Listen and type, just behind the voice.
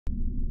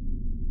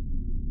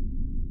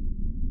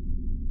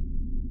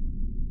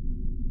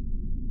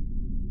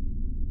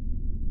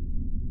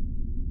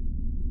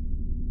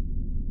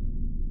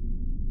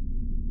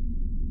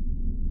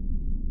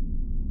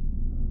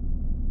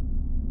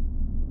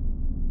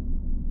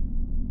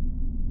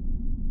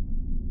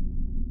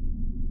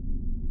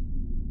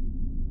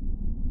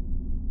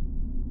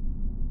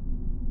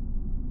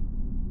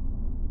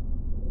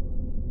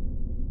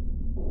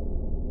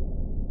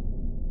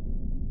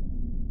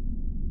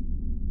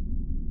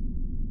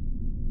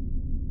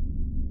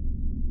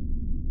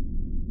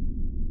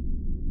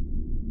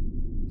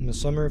the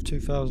summer of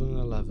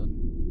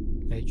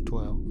 2011, age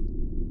 12,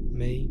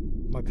 me,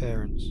 my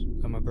parents,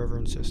 and my brother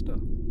and sister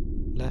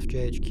left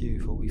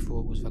JHQ for what we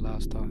thought was the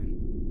last time.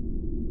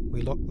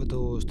 We locked the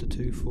doors to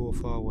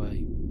 244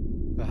 Way,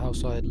 the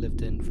house I had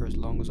lived in for as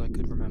long as I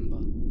could remember,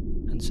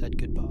 and said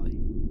goodbye.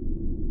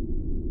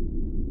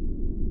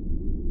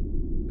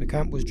 The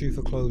camp was due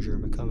for closure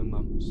in the coming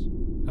months,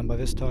 and by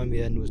this time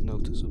the end was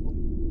noticeable.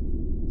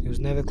 It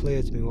was never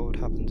clear to me what would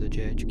happen to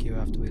JHQ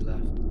after we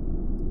left,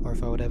 or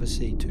if I would ever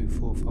see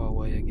 244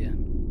 Way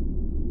again.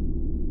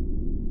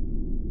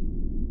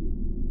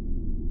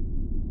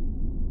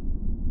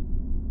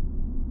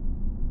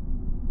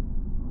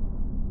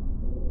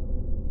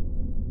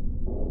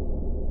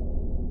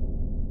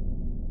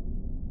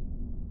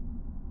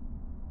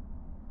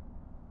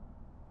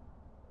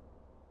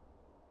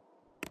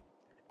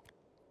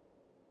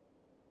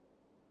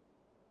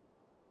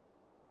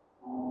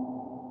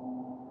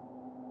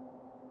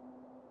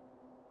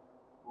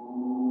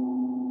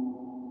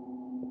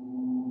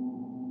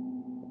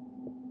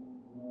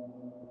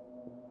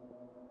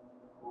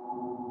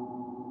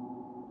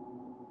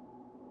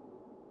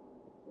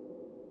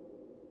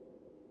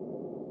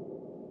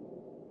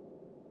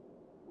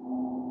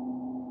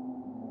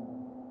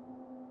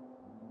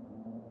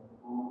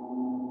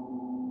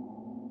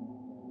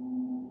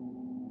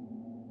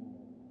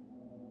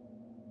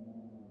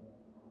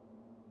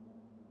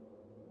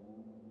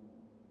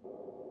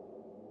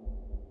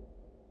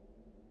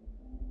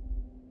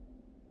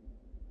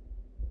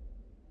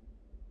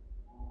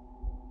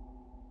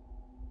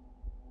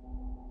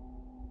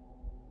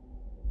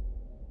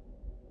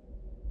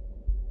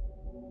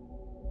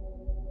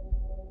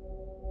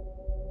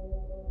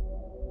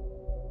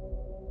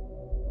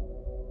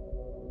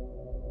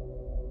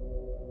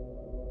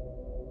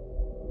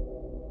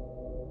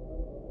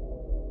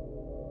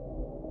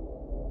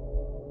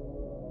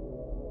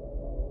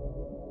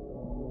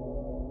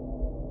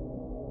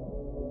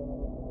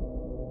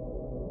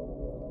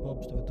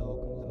 Bob's to the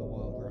dog and the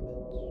wild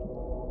rabbits.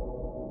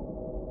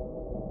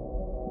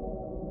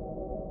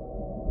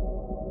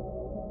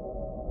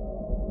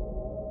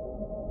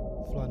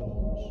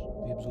 Flannels,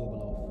 the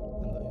Absorbaloff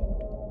and the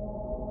Oud.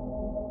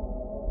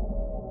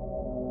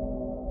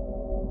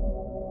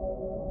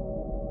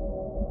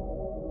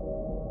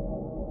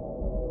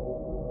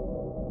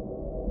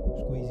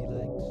 Squeezy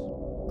legs,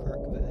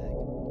 crack the egg,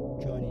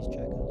 Chinese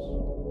checkers.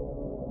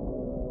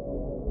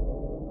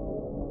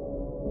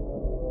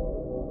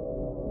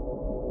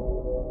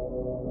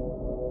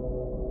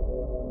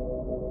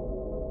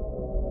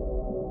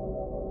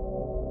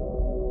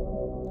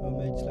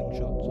 Homemade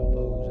slingshots and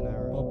bows and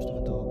arrows. Bobs to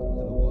the dog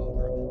and the wild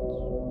rabbits.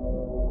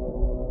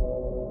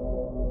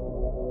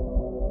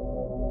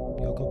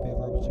 Your copy of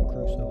Robinson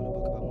Crusoe and a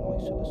book about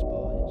mice who were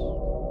spies.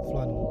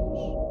 Flannels,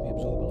 the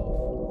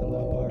Absorbaloff, and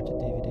my pirated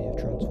DVD of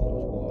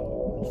Transformers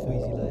 1. And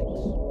Squeezy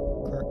legs,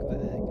 crack the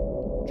egg,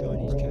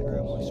 Chinese checkers.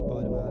 Around my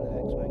Spider-Man and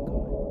X-Men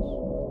comics.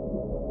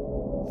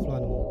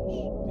 Flannels,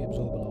 the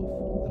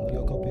Absorbaloff, and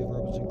your copy of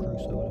Robinson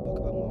Crusoe and a book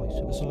about mice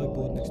who were spies. A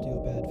sideboard next to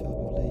your bed filled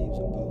with leaves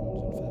and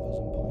bones and feathers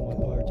and pine. My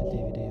pirated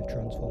DVD of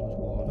Transformers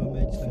 1.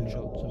 Homemade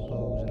slingshots and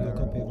bows and your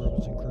copy of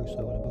Robinson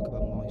Crusoe and a book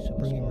about mice who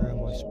were bringing around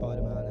my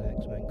Spider-Man and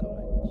X-Men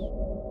comics.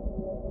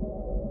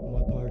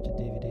 My pirated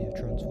DVD of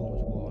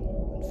Transformers 1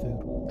 and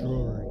Food Wars.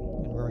 Drawing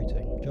and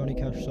writing Johnny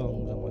Cash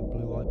songs on my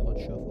blue iPod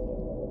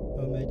shuffle.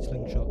 Homemade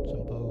slingshots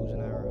and bows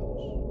and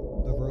arrows.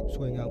 A rope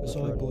swing out the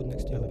sideboard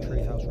next to your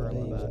treehouse around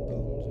my back.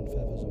 Bones and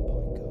feathers and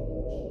pine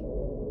cones.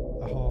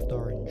 A halved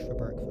orange for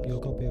breakfast. Your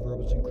copy of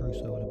Robinson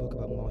Crusoe and a book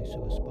about mice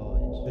who were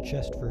spies. The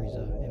chest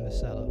freezer in the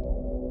cellar.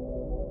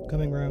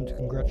 Coming round to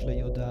congratulate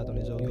your dad on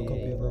his OBE. Your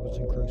copy of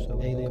Robinson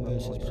Crusoe. Alien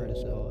vs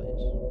Predator.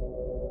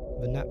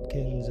 The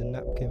napkins and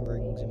napkin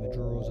rings in the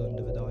drawers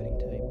under the dining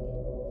table.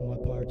 My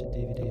pirated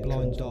DVD. A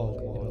blind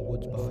dog in the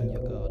woods behind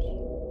your garden.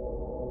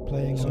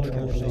 Playing on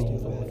a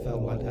songs that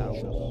felt like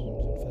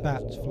owls.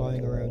 Bats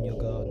flying around your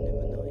garden in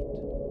the night.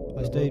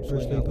 I stayed for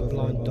a sleep with a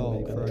blind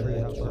dog for a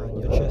treehouse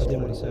around your chest.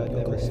 Didn't want to say I'd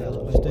never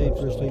sell. I stayed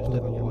for a sleep with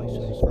a mice.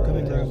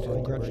 Coming round to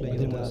congratulate you.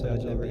 Didn't want to say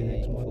I'd never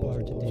eat. My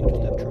pirated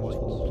DVD.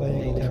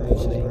 Playing on a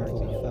songs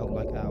that felt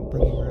like owls.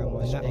 Bringing around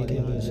my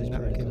napkins and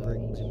napkin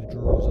rings in the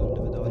drawers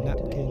under the dining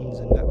table. Napkins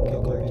and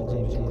napkin rings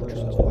in the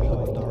drawers for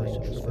half orange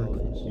for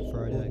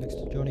Friday.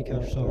 Johnny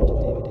Cash song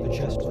DVD. The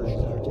chest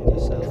freezer in the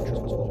cellar.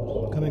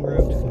 Coming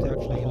round to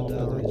congratulate your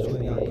dad on his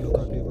swing out your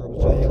copy of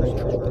Robinson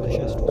Crusoe. The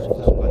chest freezer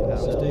felt like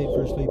owls. Stayed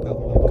for a sleep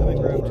with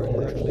coming round to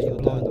congratulate your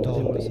blind dog.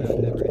 Didn't want to say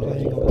I'd never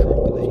playing on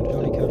trampoline.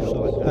 Johnny Cash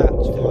song.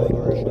 Bats flying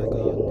around my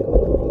garden.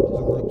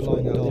 A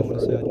blind dog. Didn't want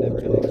to say I'd never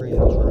in a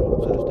treehouse around.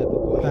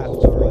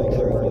 Bats flying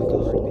around your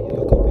garden.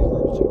 Your copy of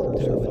Robinson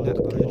Crusoe.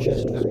 The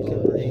chest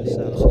freezer in the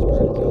cellar.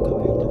 Your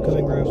copy of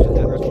coming round to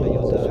congratulate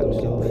your dad on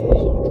his OBE.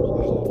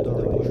 A half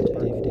orange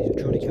DVD of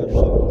Johnny Cash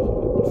song.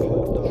 A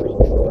half orange.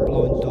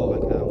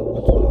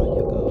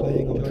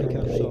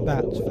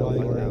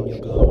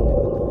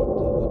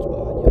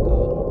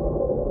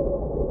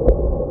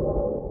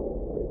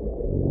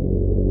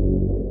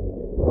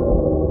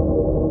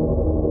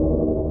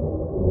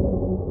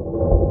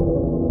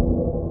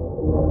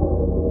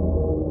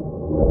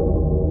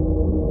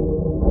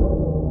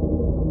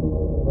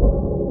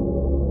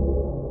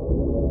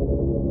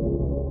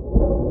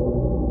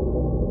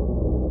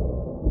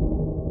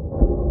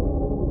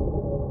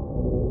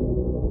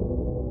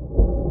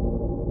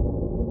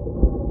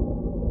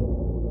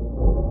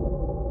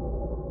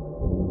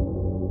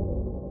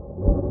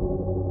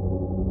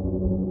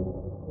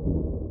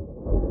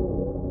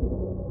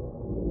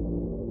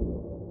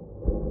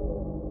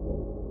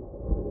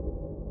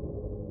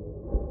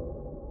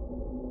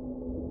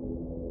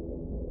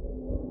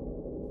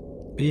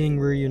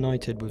 Being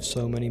reunited with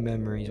so many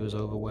memories was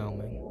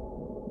overwhelming,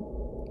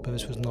 but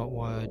this was not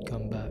why I'd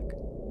come back.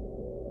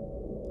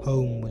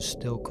 Home was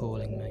still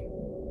calling me.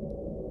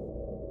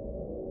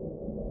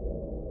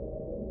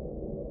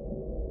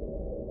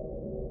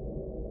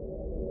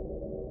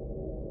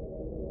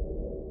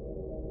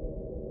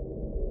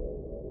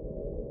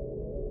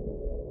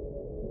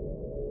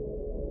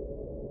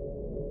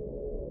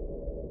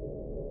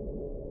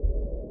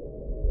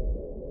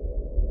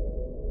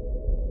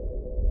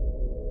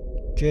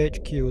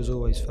 JHQ has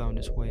always found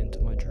its way into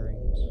my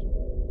dreams.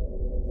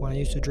 When I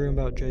used to dream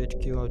about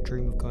JHQ, I would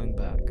dream of going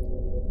back,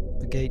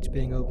 the gates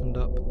being opened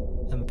up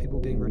and the people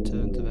being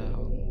returned to their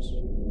homes,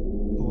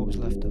 or what was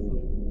left of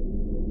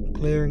them,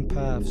 clearing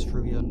paths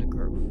through the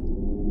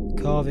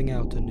undergrowth, carving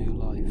out a new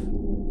life,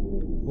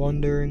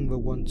 wandering the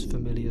once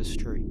familiar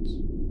streets,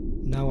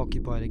 now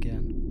occupied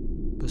again,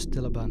 but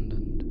still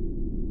abandoned,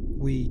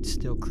 weeds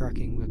still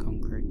cracking the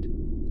concrete.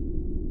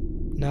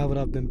 Now that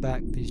I've been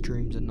back, these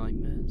dreams are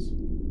nightmares.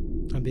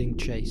 I'm being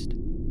chased.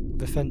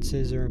 The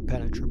fences are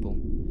impenetrable.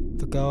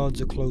 The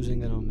guards are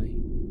closing in on me.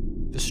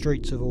 The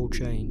streets have all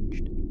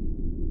changed.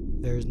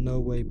 There is no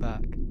way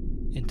back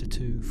into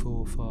too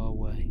far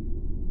away.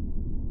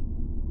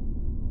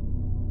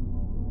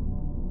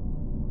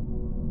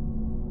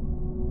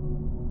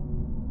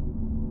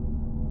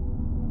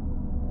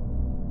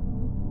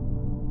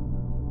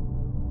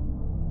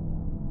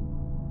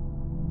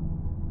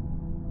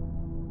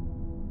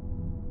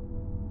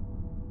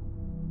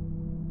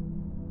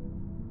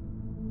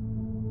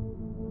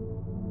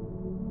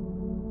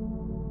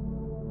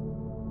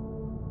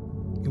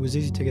 It was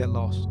easy to get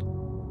lost,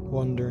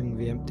 wandering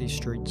the empty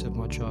streets of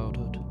my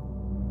childhood.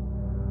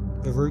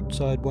 The routes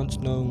I had once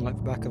known like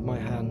the back of my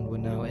hand were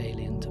now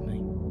alien to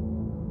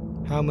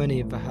me. How many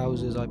of the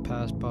houses I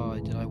passed by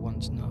did I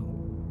once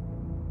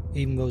know?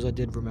 Even those I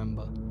did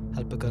remember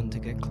had begun to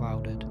get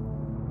clouded.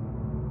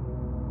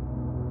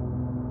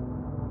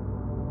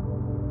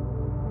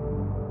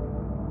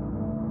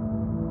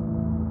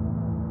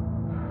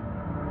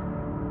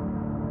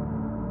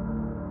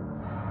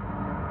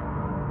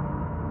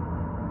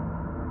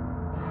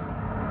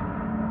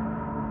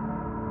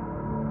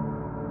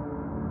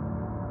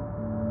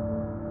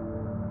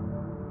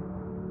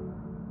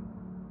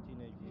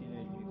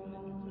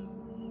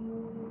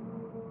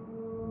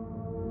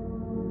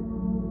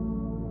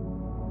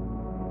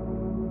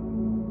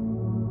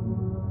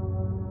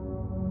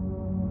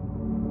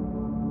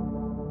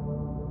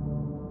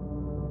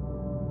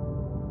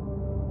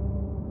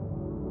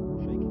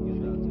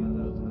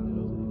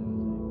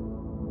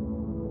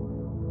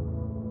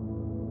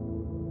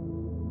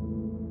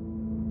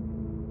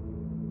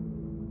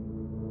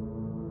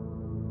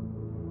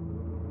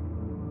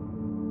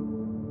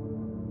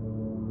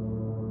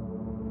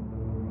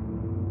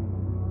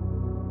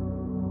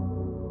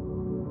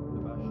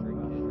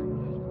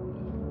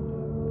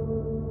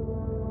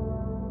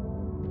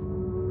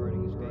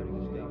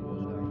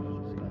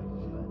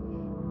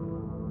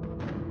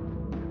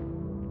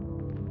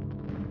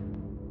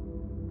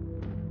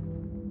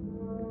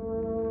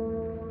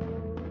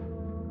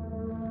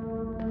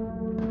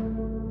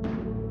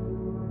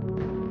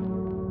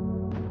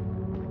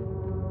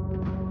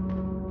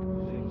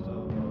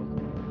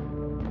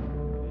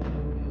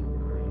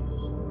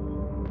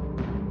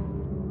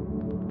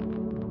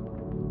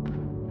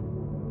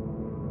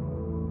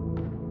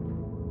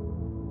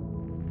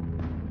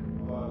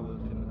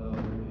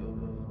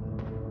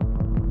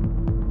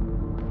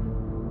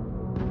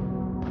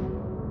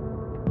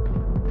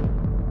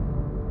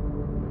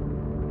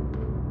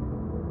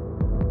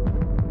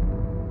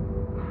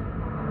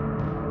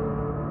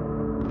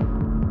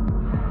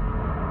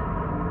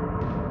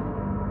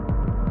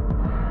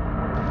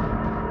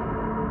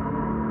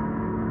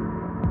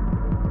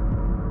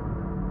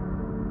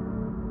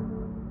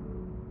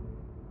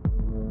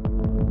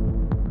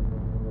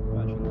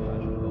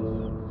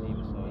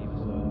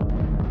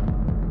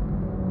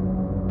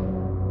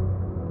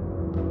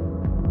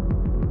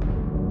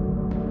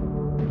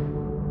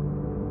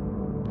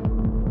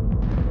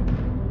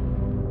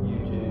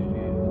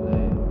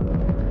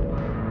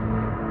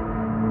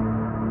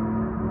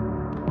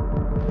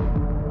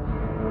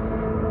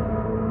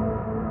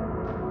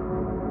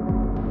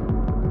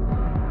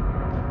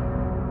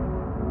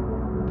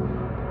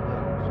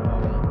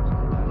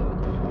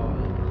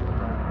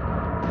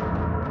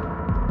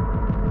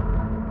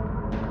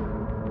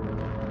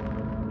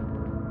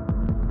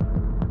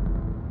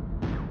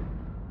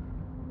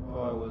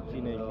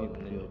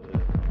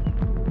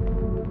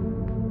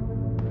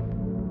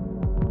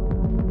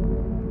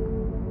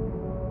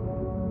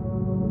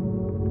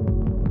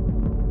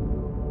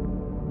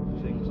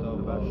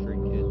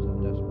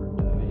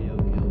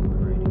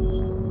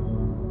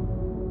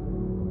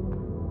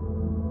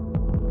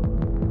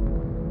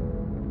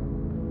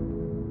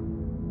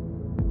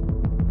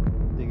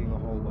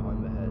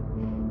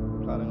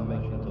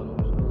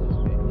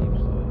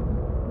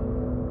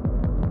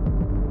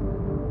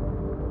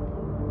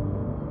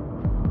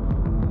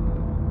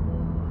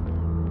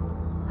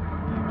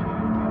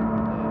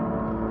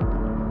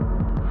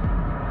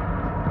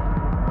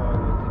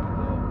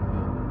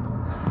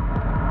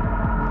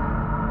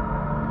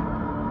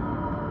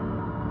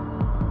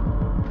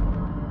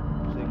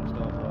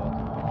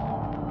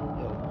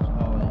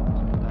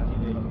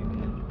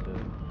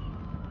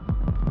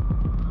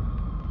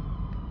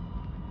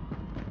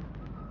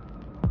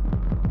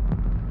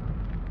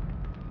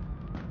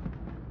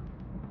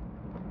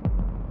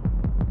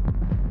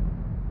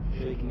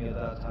 shaking a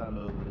dad's hand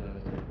over the dinner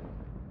table.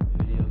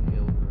 Video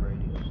killed the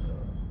radio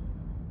stars.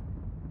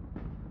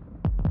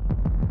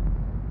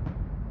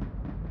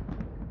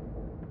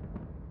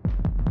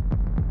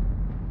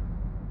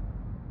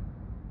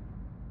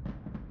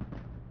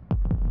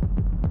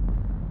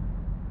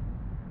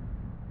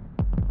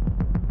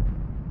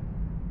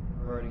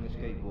 Riding a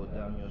skateboard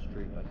down your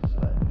street like a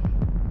sledge.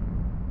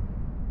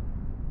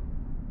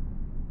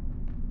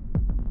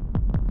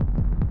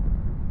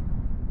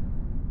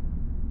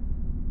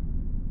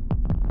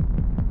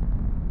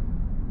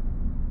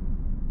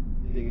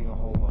 Digging a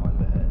hole behind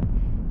the hedge,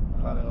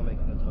 planning on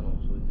making a tunnel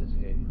so it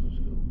escapes from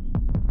school.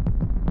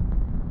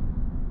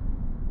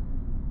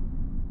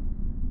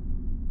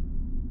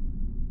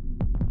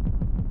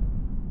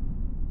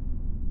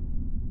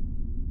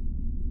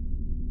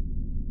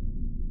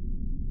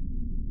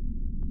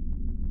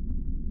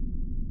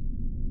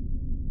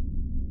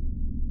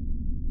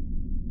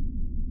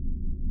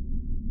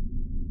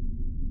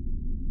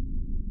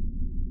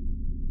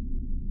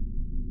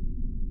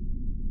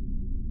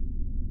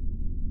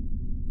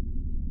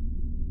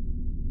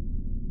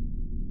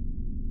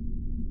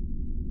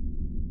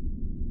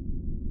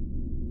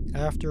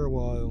 After a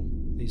while,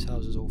 these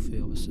houses all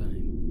feel the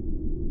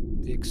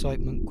same. The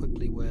excitement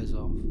quickly wears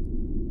off.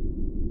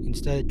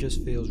 Instead, it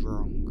just feels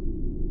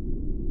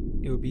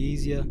wrong. It would be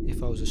easier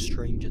if I was a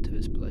stranger to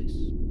this place.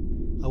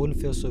 I wouldn't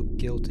feel so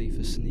guilty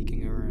for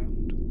sneaking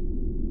around.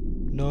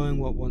 Knowing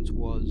what once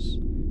was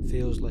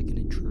feels like an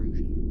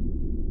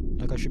intrusion.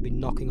 Like I should be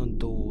knocking on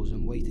doors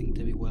and waiting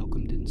to be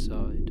welcomed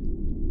inside.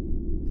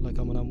 Like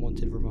I'm an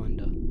unwanted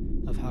reminder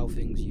of how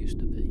things used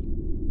to be.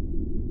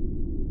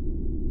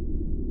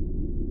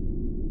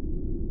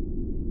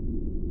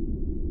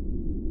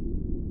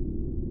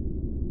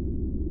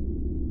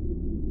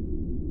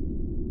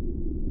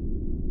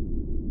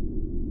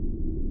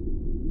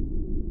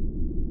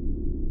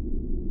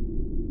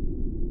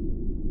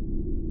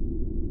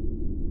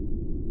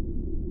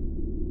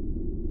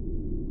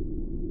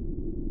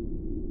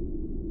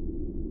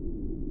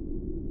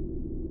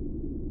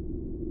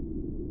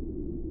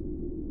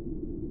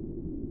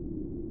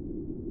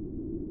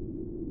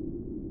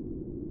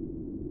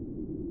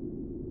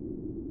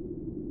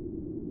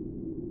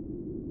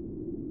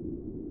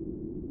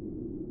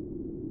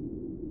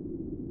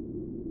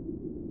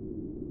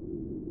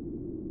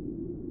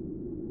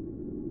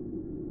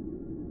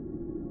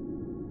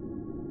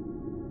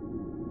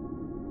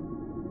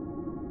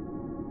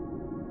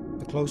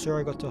 The closer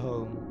I got to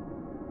home,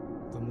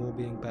 the more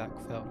being back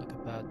felt like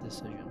a bad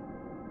decision.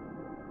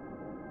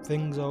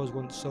 Things I was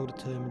once so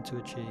determined to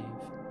achieve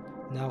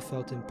now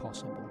felt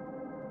impossible.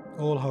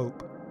 All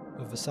hope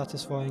of the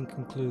satisfying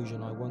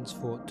conclusion I once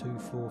thought too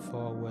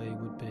far away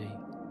would be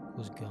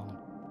was gone.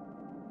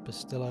 But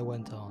still I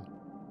went on,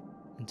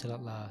 until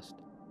at last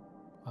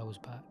I was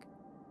back.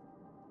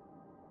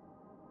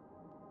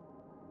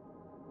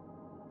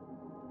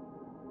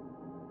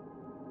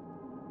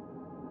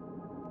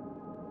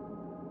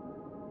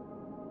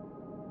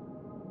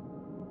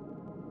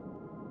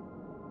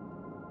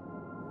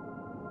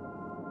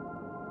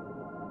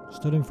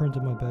 Stood in front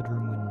of my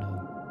bedroom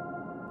window,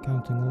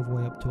 counting all the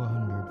way up to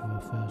 100 for the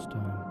first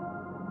time.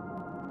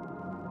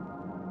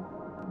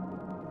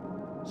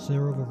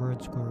 Cyril the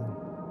Red Squirrel,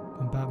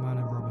 and Batman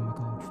and Robin the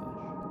Goldfish.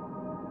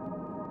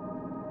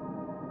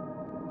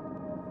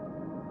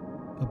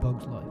 A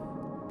bug's life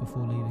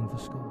before leaving for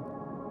school.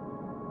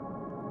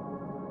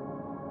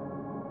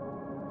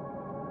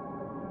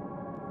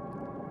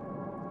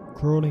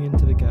 Crawling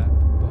into the gap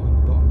behind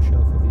the bottom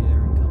shelf of the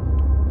airing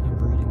cupboard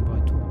and reading by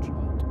torchlight.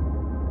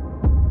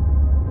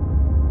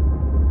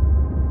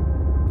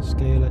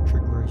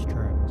 Scale-electric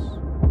racetracks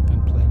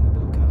and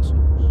Playmobil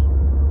castles.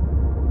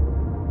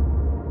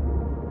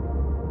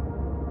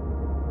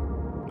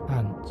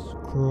 Ants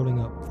crawling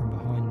up from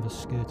behind the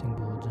skirting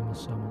boards in the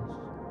summers.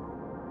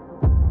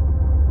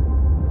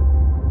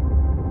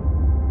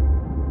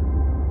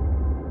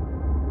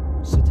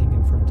 Sitting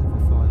in front of a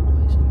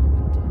fireplace in the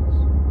winters.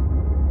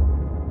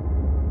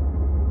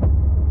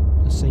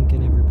 A sink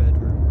in every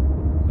bedroom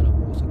and a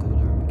water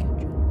cooler in the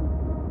kitchen.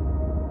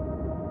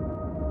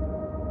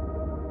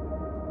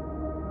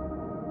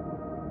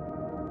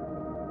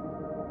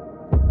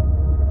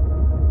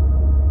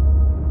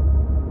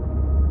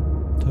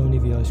 Tony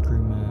the Ice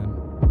Cream Man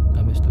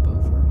and Mr.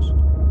 Bofrost.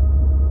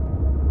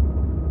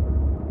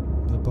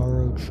 The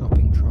borrowed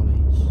shopping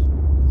trolleys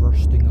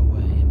rusting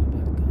away in the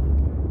back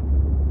garden.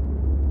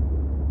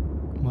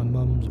 My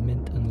mum's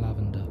mint and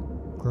lavender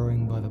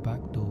growing by the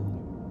back door.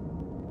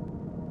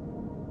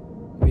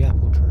 The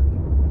apple tree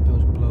that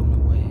was blown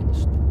away in a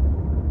storm.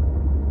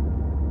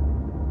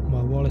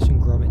 My Wallace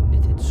and Gromit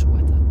knitted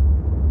sweater,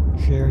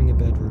 sharing a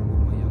bedroom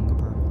with my younger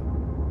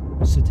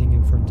brother, sitting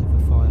in front of a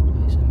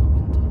fireplace in the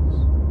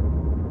winters.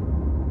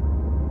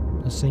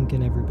 A sink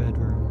in every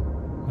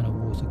bedroom and a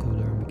water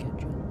cooler in the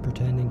kitchen,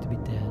 pretending to be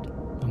dead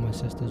on my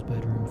sister's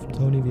bedroom floor.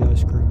 Tony the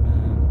Ice Cream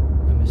Man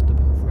and Mr.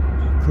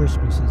 Bofrost.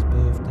 Christmases,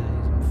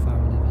 birthdays and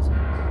family visits.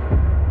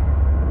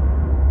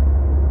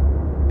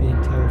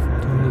 Being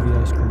terrified. Tony the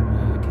Ice Cream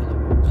Man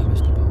and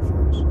Mr.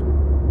 Bofrost.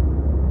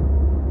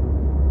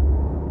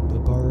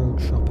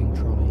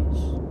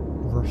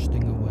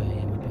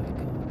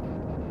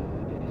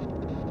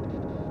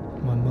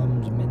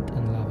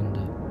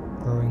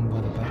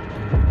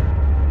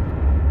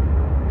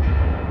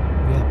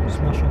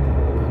 smashing the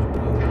wall was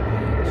blown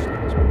away in the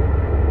snowstorm.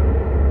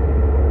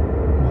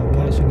 My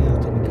wiping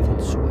out in a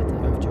covered sweat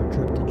after a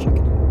trip to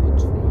chicken in the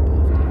woods for my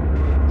birthday.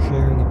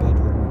 Sharing a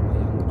bedroom with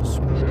my younger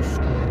small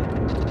square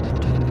daughter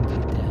pretending to be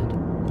dead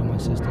on my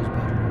sister's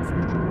bedroom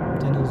floor.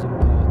 Dinners and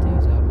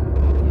parties out on the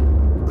patio.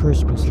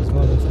 Christmas is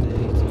got us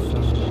days of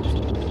family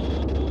life.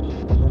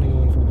 Running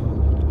away from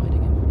home and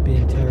hiding in,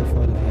 being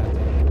terrified of the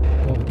attic.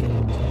 What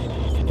games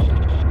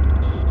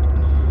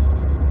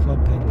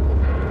Club Penguin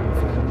and my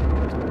family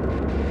daughter.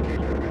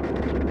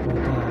 My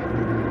dad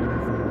holding the little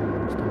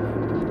firearms to me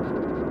and my brother.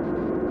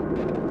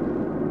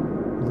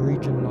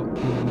 Region locked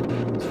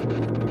DVDs from the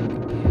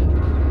American PX.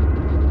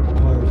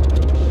 Pirates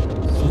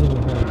sitting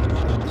at home with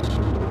guns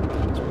in my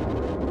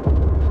transport.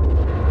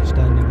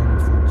 Standing on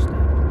the front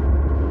step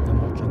and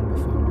watching the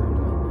thunder and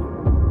lightning.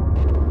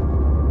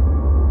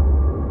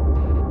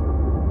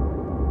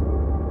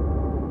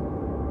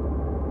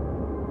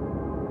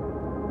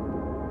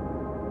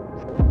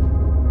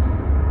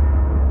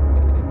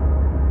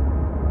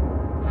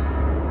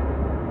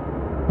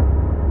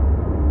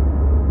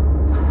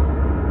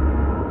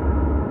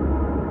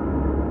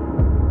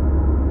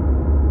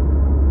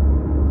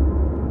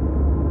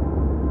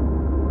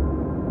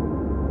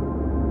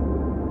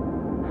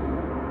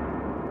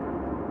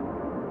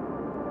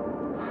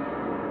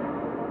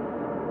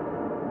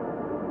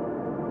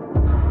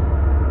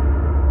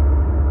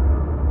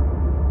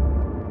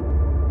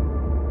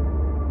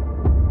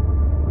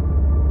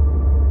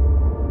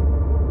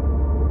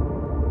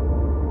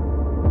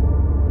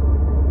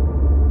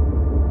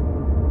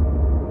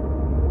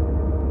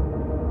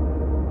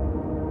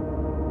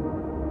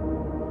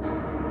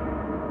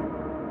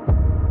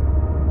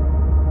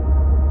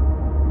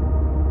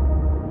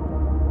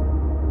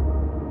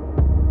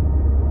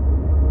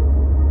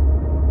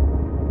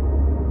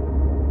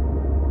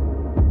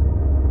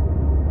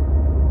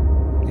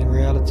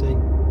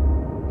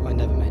 I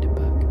never made it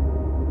back.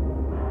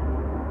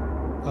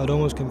 I'd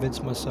almost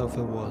convinced myself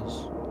it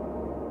was,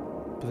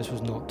 but this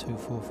was not too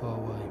far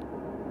away.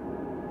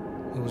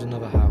 It was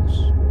another house,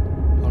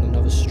 on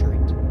another street.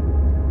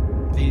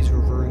 These were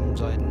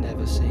rooms I had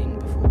never seen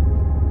before,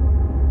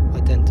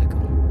 identical,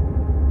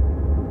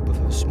 but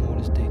for the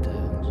smallest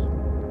details.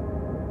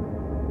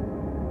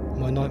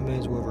 My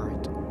nightmares were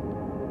right.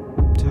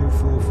 Too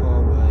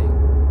far away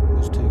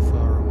was too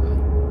far away.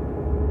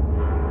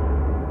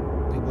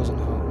 It wasn't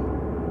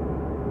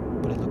home,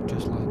 but it looked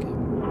just like it.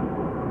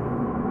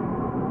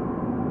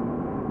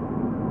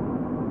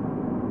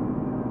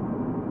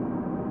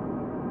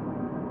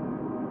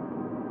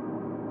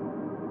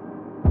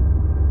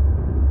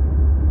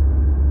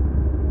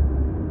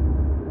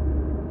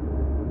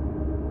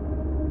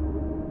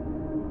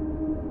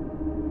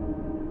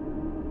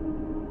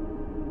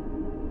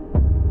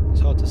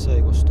 It's hard to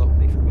say what stopped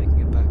me from making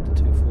it back to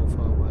too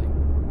far away.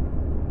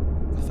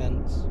 The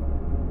fence,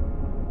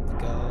 the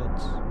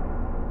guards,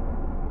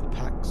 the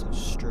packs of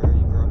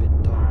stray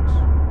rabid dogs,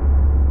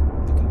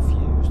 the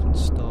confused and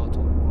startled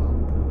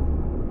wild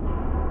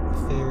boar, the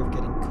fear of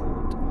getting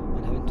caught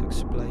and having to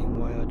explain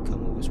why I'd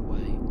come all this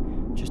way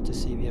just to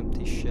see the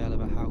empty shell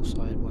of a house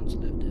I had once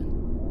lived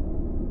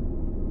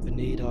in. The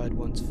need I had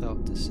once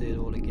felt to see it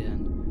all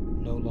again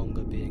no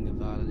longer being a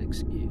valid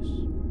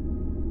excuse.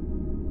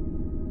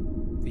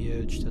 The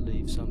urge to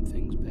leave some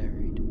things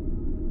buried.